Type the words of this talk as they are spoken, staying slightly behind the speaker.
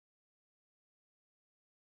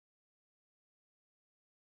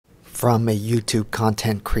from a YouTube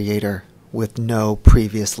content creator with no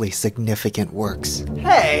previously significant works.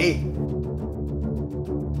 Hey!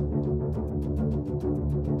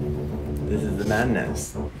 This is the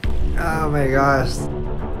madness. Oh my gosh.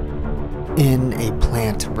 In a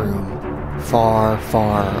plant room, far,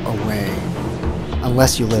 far away.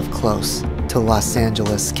 Unless you live close to Los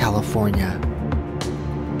Angeles, California.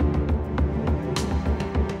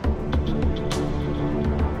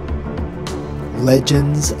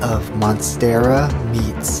 Legends of Monstera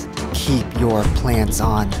meets Keep Your Plants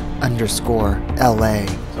On _LA.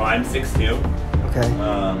 So I'm 6'2". Okay.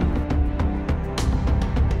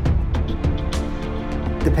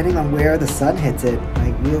 Depending on where the sun hits it,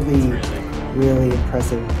 like really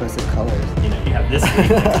impressive colors. You know, you have this thing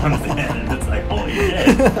that comes in and it's like, holy shit.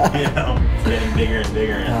 You know, it's getting bigger and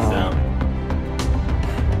bigger. And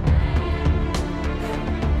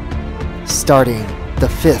so. Starting the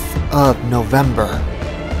 5th of November,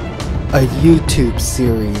 a YouTube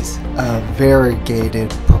series of variegated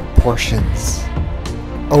proportions.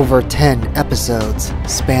 Over 10 episodes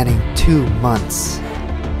spanning 2 months.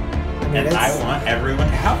 And I want everyone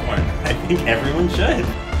to have one. I think everyone should.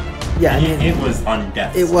 Yeah, I mean, it was on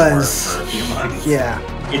death's it was for a few months. Yeah.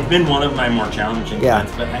 It's been one of my more challenging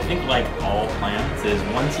plants, but I think like all plants is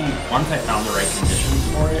once I found the right conditions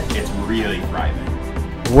for it, it's really thriving.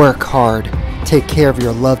 Work hard, take care of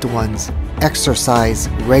your loved ones, exercise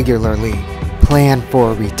regularly, plan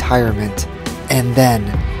for retirement, and then,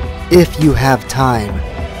 if you have time,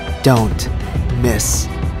 don't miss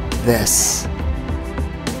this.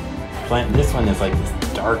 This one is like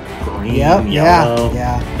this dark green, yellow.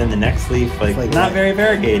 Yeah. Then the next leaf, like not very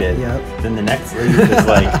variegated. Yep. Then the next leaf is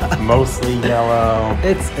like mostly yellow.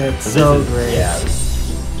 It's so great. Yeah.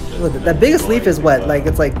 Well, the biggest leaf is what? Like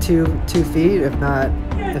it's like 2 feet, if not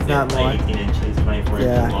more. Like 18 inches, 24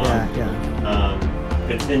 inches long. Yeah.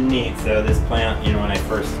 It's been neat. So this plant, you know, when I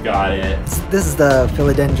first got it, this is the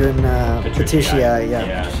Philodendron Patricia.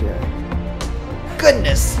 Yeah. Patricia.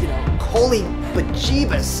 Goodness, you know, holy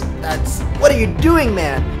bejeebus! What are you doing,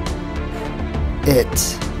 man?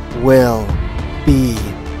 It will be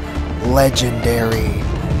legendary.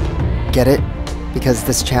 Get it? Because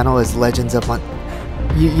this channel is Legends of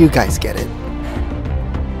You guys get it.